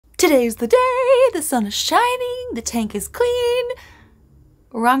Today's the day, the sun is shining, the tank is clean.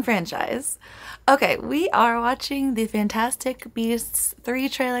 Wrong franchise. Okay, we are watching the Fantastic Beasts 3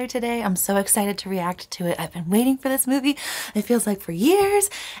 trailer today. I'm so excited to react to it. I've been waiting for this movie, it feels like for years.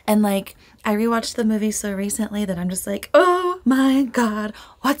 And like, I rewatched the movie so recently that I'm just like, oh my god,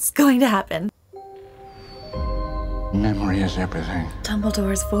 what's going to happen? Memory is everything.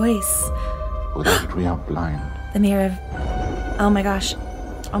 Dumbledore's voice. Without it, we are blind. The mirror of... oh my gosh.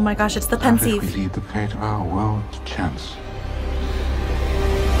 Oh my gosh, it's the pensieve. We leave the fate of our world to chance.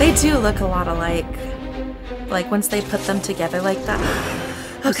 They do look a lot alike. Like once they put them together like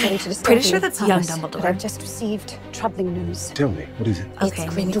that. Okay, pretty sure that's young Dumbledore. But I've just received troubling news. Tell me, what is it? Okay,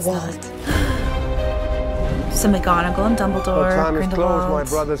 it's Grindelwald. So McGonagall and Dumbledore, The time is Grindelwald. closed, my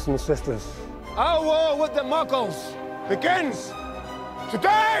brothers and sisters. Our war with the Muggles begins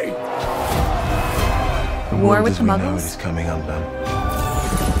today! War with the Know Muggles? is coming undone.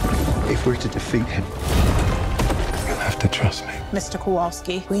 If we're to defeat him, you'll have to trust me. Mr.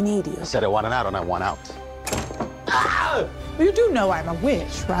 Kowalski, we need you. I said I want an out and I want out. You do know I'm a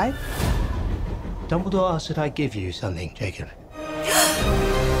witch, right? Dumbledore asked that I give you something, Jacob.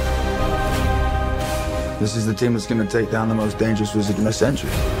 This is the team that's going to take down the most dangerous wizard in a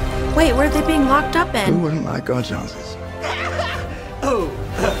century. Wait, where are they being locked up Who in? wouldn't like our chances?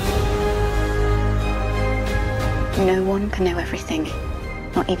 No one can know everything,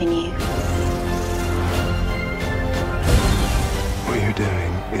 not even you. What you're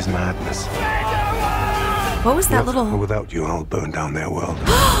doing is madness. What was that With little... or without you, I'll burn down their world. They're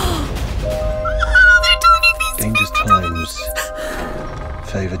talking these Dangerous times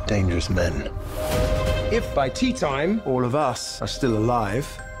favor dangerous men. If by tea time all of us are still alive,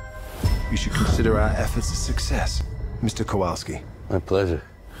 you should consider our efforts a success, Mr. Kowalski. My pleasure.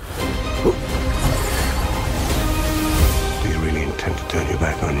 Do you really intend to turn your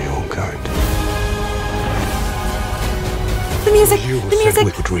back on your own kind? The music! You The said music!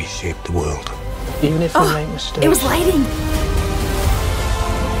 we could reshape the world. Even if Oh, we make mistakes. it was lighting!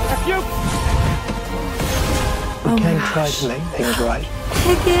 We Oh my can gosh. try to make things right.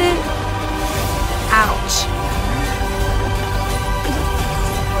 Pick it! Ouch.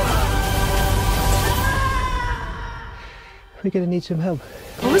 We're gonna need some help.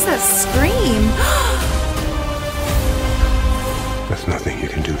 What was that scream? There's nothing you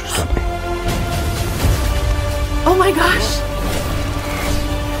can do to stop me. Oh my gosh!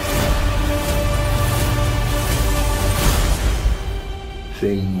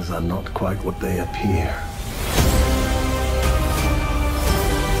 Things are not quite what they appear.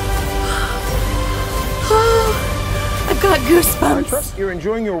 Oh, I've got I goosebumps. trust you're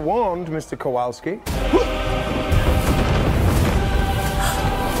enjoying your wand, Mr. Kowalski.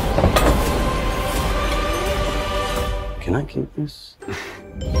 Can I keep this?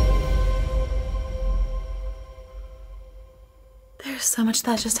 There's so much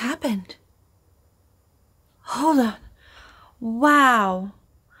that just happened. Hold on. Wow.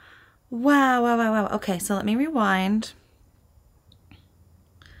 Wow, wow, wow, wow. Okay, so let me rewind.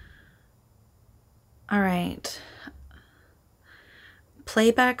 All right.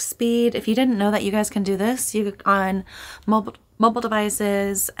 Playback speed. If you didn't know that you guys can do this, you on mobile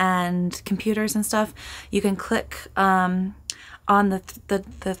devices and computers and stuff, you can click on the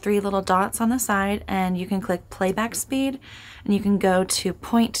three little dots on the side and you can click playback speed and you can go to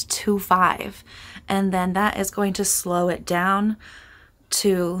 0.25 and then that is going to slow it down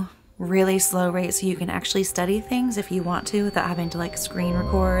to really slow rate so you can actually study things if you want to without having to like screen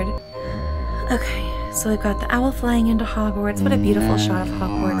record. Okay, so we've got the owl flying into Hogwarts. What a beautiful shot of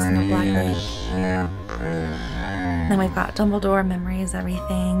Hogwarts in the black light. Then we've got Dumbledore, memories,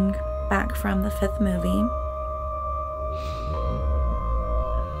 everything, back from the 5th movie.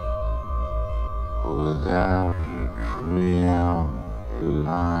 Without it, we are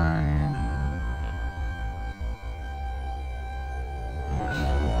blind.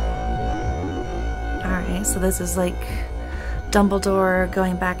 Alright, so this is like Dumbledore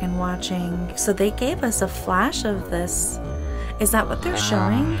going back and watching. So they gave us a flash of this. Is that what they're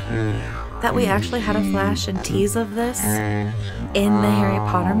showing? That we actually had a flash and tease of this in the Harry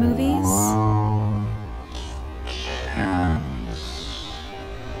Potter movies?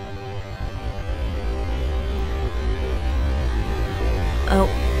 Oh,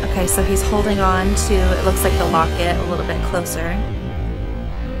 okay, so he's holding on to, it looks like the locket a little bit closer.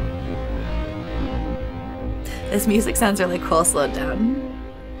 This music sounds really cool, slowed down.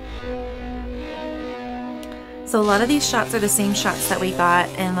 So a lot of these shots are the same shots that we got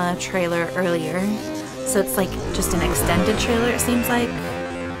in the trailer earlier. So it's like just an extended trailer, it seems like.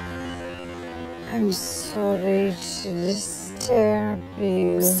 I'm sorry to disturb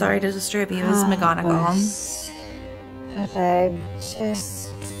Sorry to disturb you, is McGonagall. But I've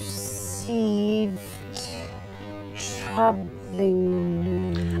just received troubling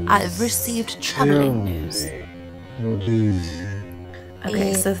news. I've received troubling news.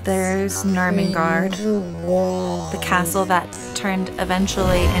 Okay, so there's Narmengard, the castle that turned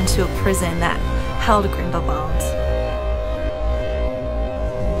eventually into a prison that held Grindelwald.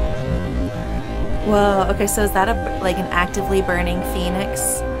 Whoa, okay, so is that like an actively burning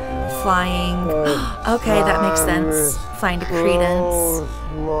phoenix flying? Okay, that makes sense. Flying to Credence.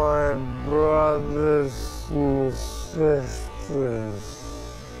 My brothers and sisters.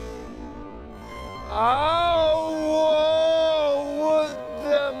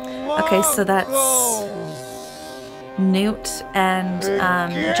 Okay, so that's Newt and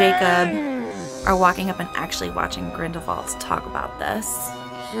Jacob are walking up and actually watching Grindelwald talk about this.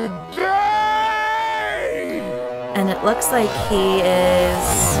 And it looks like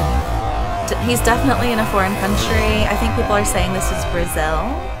he's definitely in a foreign country. I think people are saying this is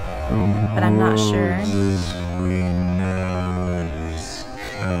Brazil, but I'm not sure.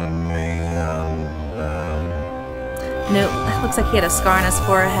 No, it looks like he had a scar on his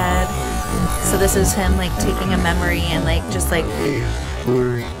forehead. So this is him like taking a memory and like just like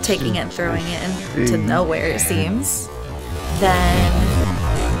taking it and throwing it into nowhere, it seems. Then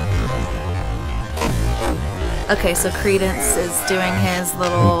okay, so Credence is doing his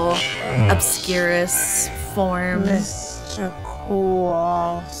little Obscurus form. Mr.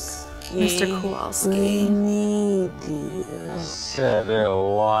 Kowalski. Mr. Kowalski. We need you. Said it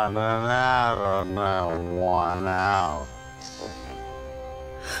wasn't out and it won out.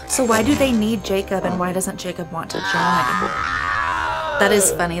 So why do they need Jacob and why doesn't Jacob want to join? That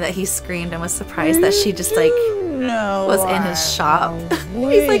is funny that he screamed and was surprised that she just like was in his shop.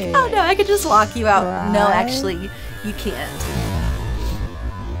 He's like, oh no, I could just lock you out. Right? No, actually, you can't.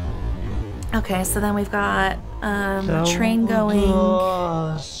 Okay, so then we've got a train going.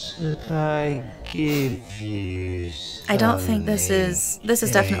 I don't think this is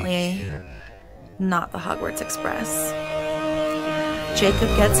definitely not the Hogwarts Express. Jacob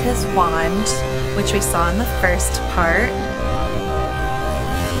gets his wand, which we saw in the first part.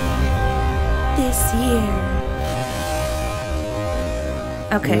 This year.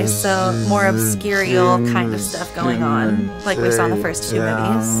 Okay, so more obscurial kind of stuff going on, like we saw in the first two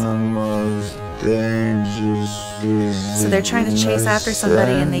movies. So they're trying to chase after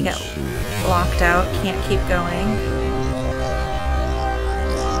somebody and they get locked out, can't keep going.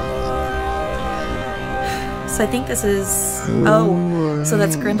 So I think this is, oh, so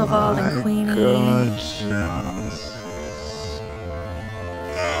that's Grindelwald and Queenie.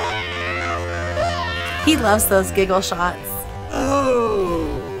 He loves those giggle shots.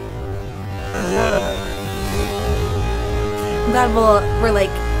 I'm glad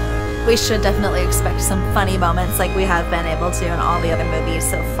we should definitely expect some funny moments like we have been able to in all the other movies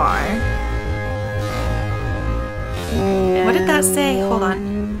so far. What did that say? Hold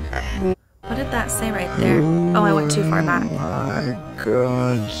on. What did that say right there? Oh, I went too far back.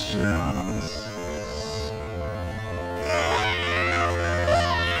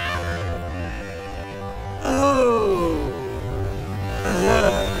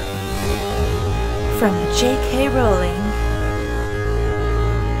 From J.K. Rowling.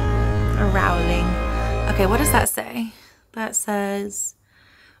 Okay, what does that say? That says,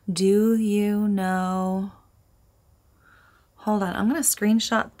 do you know... Hold on, I'm going to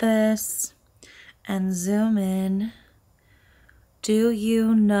screenshot this and zoom in. Do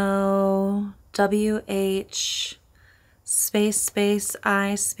you know WH space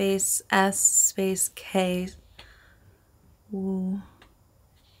I space S space K? Ooh.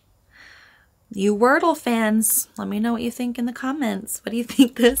 You Wordle fans, let me know what you think in the comments. What do you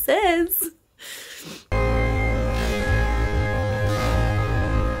think this is?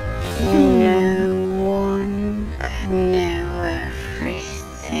 No one can know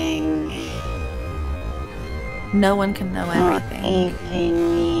everything. No one can know everything. Not even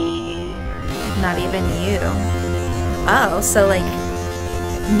you. Not even you. Oh, so like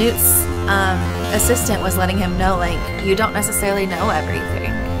Newt's assistant was letting him know, like, you don't necessarily know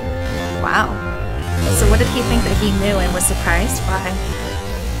everything. Wow. So what did he think that he knew and was surprised by?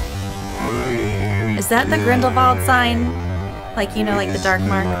 Is that the Grindelwald sign? Like, you know, like the dark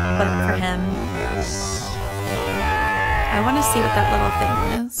mark, but for him. I want to see what that little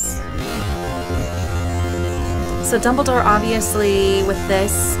thing is. So Dumbledore obviously, with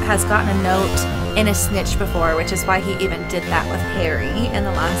this, has gotten a note in a snitch before, which is why he even did that with Harry in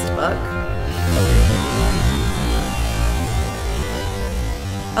the last book.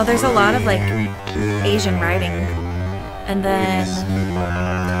 Oh, there's a lot of, like, Asian writing And then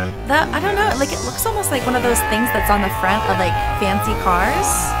that, I don't know, like it looks almost like one of those things that's on the front of like fancy cars.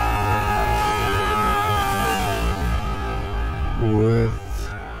 With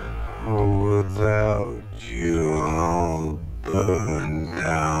or without you, I'll burn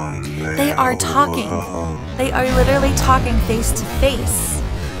down. They are talking. They are literally talking face to face.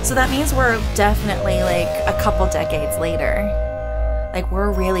 So that means we're definitely like a couple decades later. Like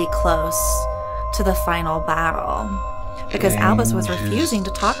we're really close to the final battle. Because Albus was refusing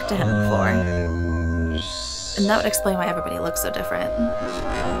to talk to him before. And that would explain why everybody looks so different.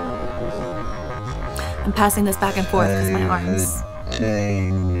 I'm passing this back and forth because my arms.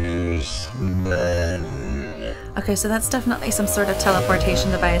 Dangerous man. Okay, so that's definitely some sort of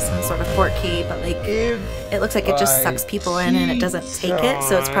teleportation device, some sort of port key, but like it looks like it just sucks people in and it doesn't take it,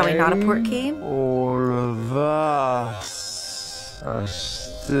 so it's probably not a port key. All of us are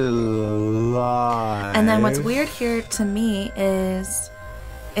still alive. And then what's weird here to me is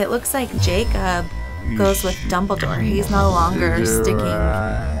it looks like Jacob goes with Dumbledore. He's no longer sticking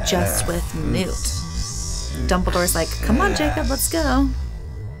just with Newt. Dumbledore's like, come on, Jacob, let's go.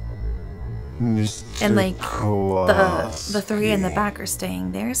 And like the three in the back are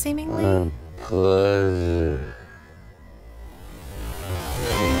staying there, seemingly.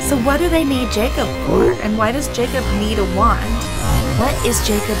 So what do they need Jacob for? And why does Jacob need a wand? What is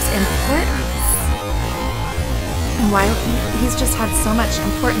Jacob's importance? And why he's just had so much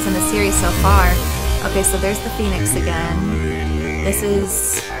importance in the series so far. Okay, so there's the Phoenix again. This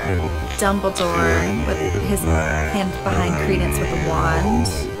is Dumbledore with his hand behind Credence with a wand.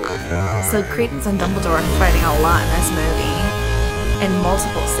 So Credence and Dumbledore are fighting a lot in this movie. In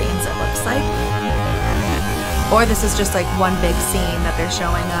multiple scenes, it looks like. Or this is just like one big scene that they're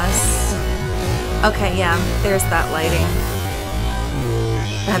showing us. Okay, yeah, there's that lighting.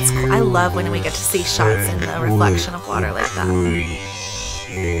 That's cool. I love when we get to see shots in the reflection of water like that.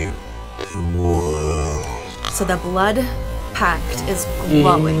 So the blood pact is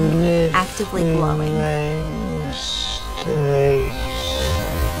glowing, actively glowing.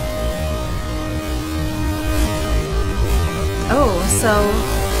 Oh,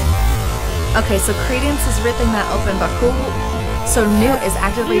 okay, so Credence is ripping that open, but who? So Newt is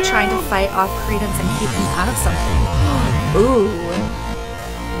actively trying to fight off Credence and keep him out of something. Ooh.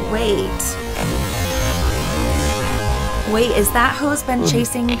 Wait, is that who's been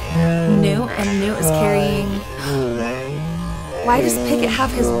chasing Newt and Newt is carrying... Why does Pickett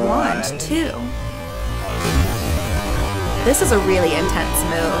have his wand, too? This is a really intense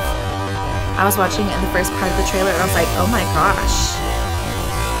move. I was watching it in the first part of the trailer and I was like, oh my gosh.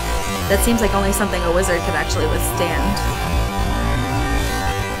 That seems like only something a wizard could actually withstand.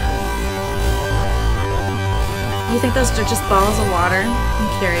 You think those are just balls of water? I'm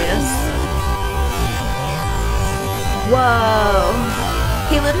curious. Whoa!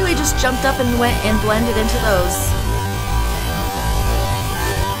 He literally just jumped up and went and blended into those.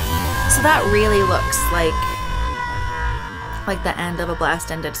 So that really looks like the end of a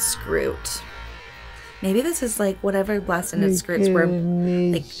blast-ended Scroot. Maybe this is like whatever blast-ended Scroots were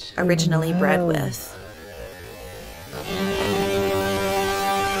like originally bred with.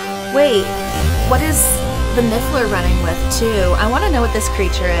 Wait, what is the Niffler running with too? I want to know what this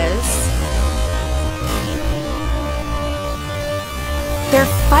creature is. They're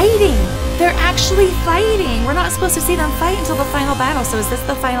fighting! They're actually fighting! We're not supposed to see them fight until the final battle, so is this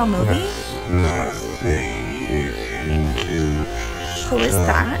the final movie? Who is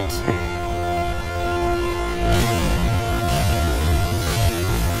that?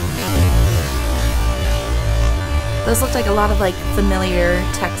 Those look like a lot of like familiar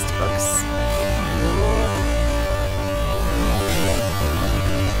textbooks.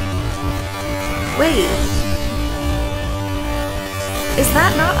 Wait. Is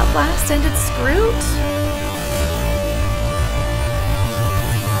that not a blast-ended Scroot?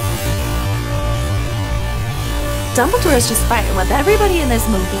 Dumbledore is just fighting with everybody in this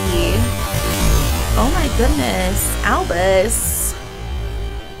movie. Oh my goodness. Albus.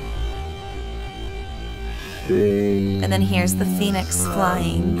 And then here's the Phoenix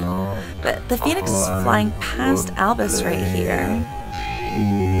flying. But the Phoenix is flying past Albus right here.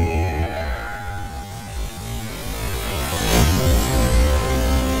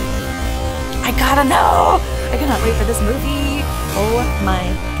 I gotta know! I cannot wait for this movie. Oh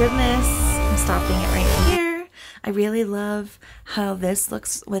my goodness. I'm stopping it right here. I really love how this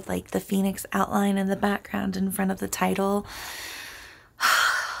looks with like the Phoenix outline in the background in front of the title.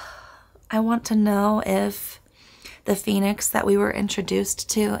 I want to know if the Phoenix that we were introduced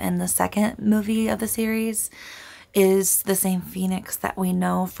to in the second movie of the series is the same Phoenix that we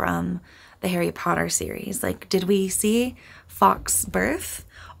know from the Harry Potter series. Like, did we see Fawkes' birth,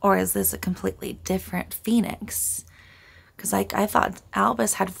 or is this a completely different Phoenix? Because like I thought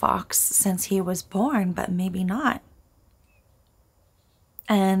Albus had Fawkes since he was born, but maybe not.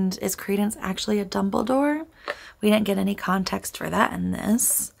 And is Credence actually a Dumbledore? We didn't get any context for that in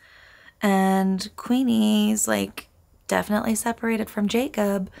this. And Queenie's like definitely separated from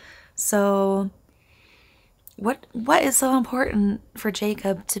Jacob. So what is so important for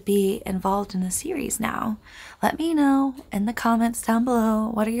Jacob to be involved in the series now? Let me know in the comments down below.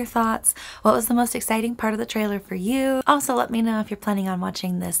 What are your thoughts? What was the most exciting part of the trailer for you? Also, let me know if you're planning on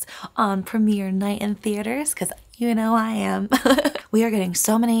watching this on premiere night in theaters, because you know I am. We are getting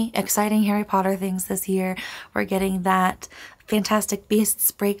so many exciting Harry Potter things this year. We're getting that Fantastic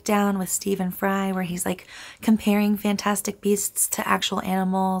Beasts breakdown with Stephen Fry, where he's like comparing Fantastic Beasts to actual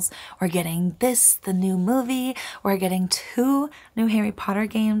animals. We're getting this, the new movie. We're getting 2 new Harry Potter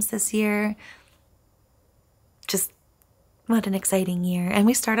games this year. Just what an exciting year. And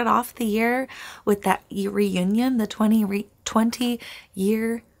we started off the year with that reunion, the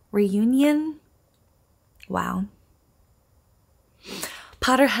 20-year reunion. Wow.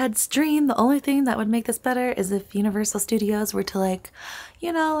 Potterhead's dream. The only thing that would make this better is if Universal Studios were to like,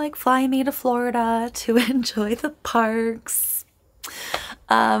 you know, like fly me to Florida to enjoy the parks.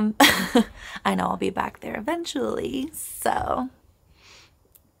 I know I'll be back there eventually, so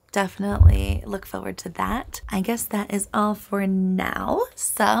definitely look forward to that. I guess that is all for now.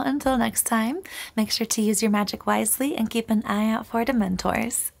 So until next time, make sure to use your magic wisely and keep an eye out for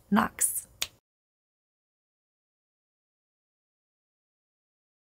Dementors. Nox.